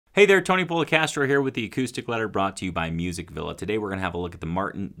Hey there, Tony Policastro here with the acoustic letter brought to you by Music Villa. Today we're going to have a look at the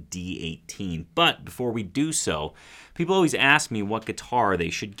Martin D-18. But before we do so, people always ask me what guitar they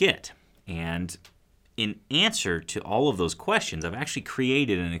should get. And in answer to all of those questions, I've actually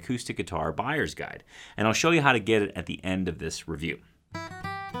created an acoustic guitar buyer's guide. And I'll show you how to get it at the end of this review.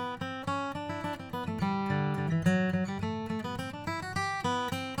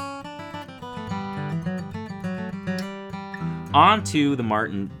 On to the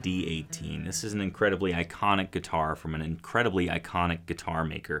Martin D-18. This is an incredibly iconic guitar from an incredibly iconic guitar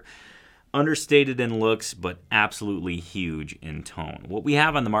maker. Understated in looks, but absolutely huge in tone. What we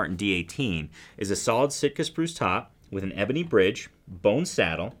have on the Martin D-18 is a solid Sitka spruce top with an ebony bridge, bone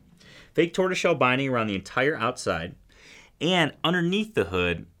saddle, fake tortoiseshell binding around the entire outside, and underneath the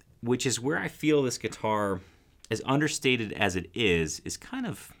hood, which is where I feel this guitar, as understated as it is kind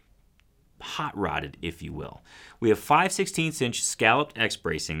of hot rodded, if you will. We have 5/16" scalloped X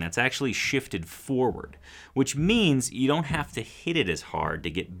bracing that's actually shifted forward, which means you don't have to hit it as hard to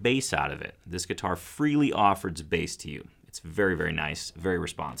get bass out of it. This guitar freely offers bass to you. It's very, very nice, very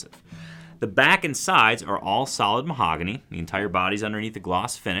responsive. The back and sides are all solid mahogany. The entire body's underneath the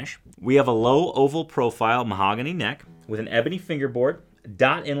gloss finish. We have a low oval profile mahogany neck with an ebony fingerboard,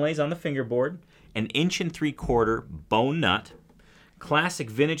 dot inlays on the fingerboard, an 1 3/4" bone nut, classic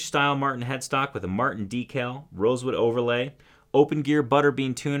vintage style Martin headstock with a Martin decal, rosewood overlay, open gear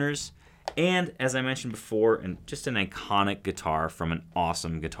butterbean tuners, and as I mentioned before, and just an iconic guitar from an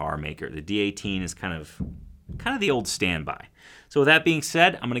awesome guitar maker. The D-18 is kind of the old standby. So with that being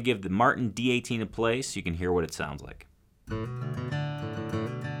said, I'm going to give the Martin D-18 a play so you can hear what it sounds like.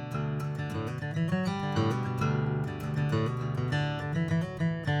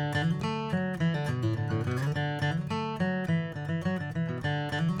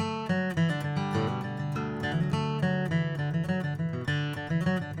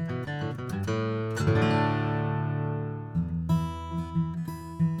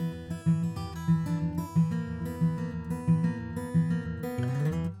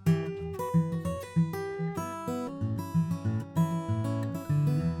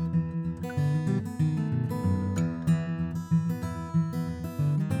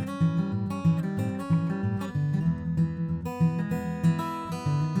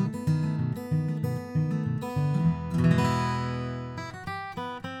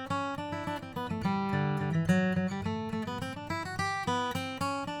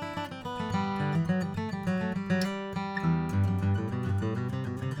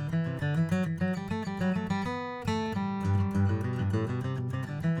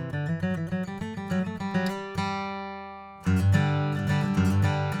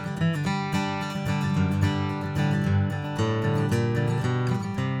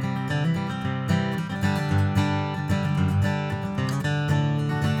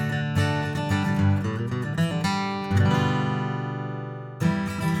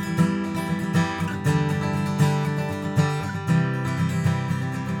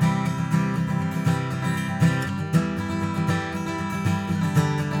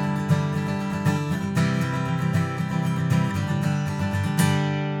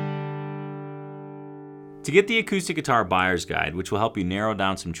 To get the acoustic guitar buyer's guide, which will help you narrow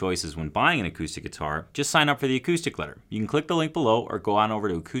down some choices when buying an acoustic guitar, just sign up for the acoustic letter. You can click the link below or go on over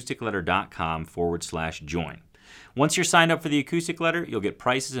to acousticletter.com/join. Once you're signed up for the acoustic letter, you'll get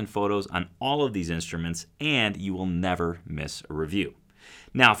prices and photos on all of these instruments, and you will never miss a review.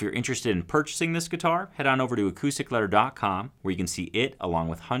 Now, if you're interested in purchasing this guitar, head on over to acousticletter.com where you can see it along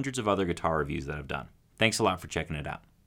with hundreds of other guitar reviews that I've done. Thanks a lot for checking it out.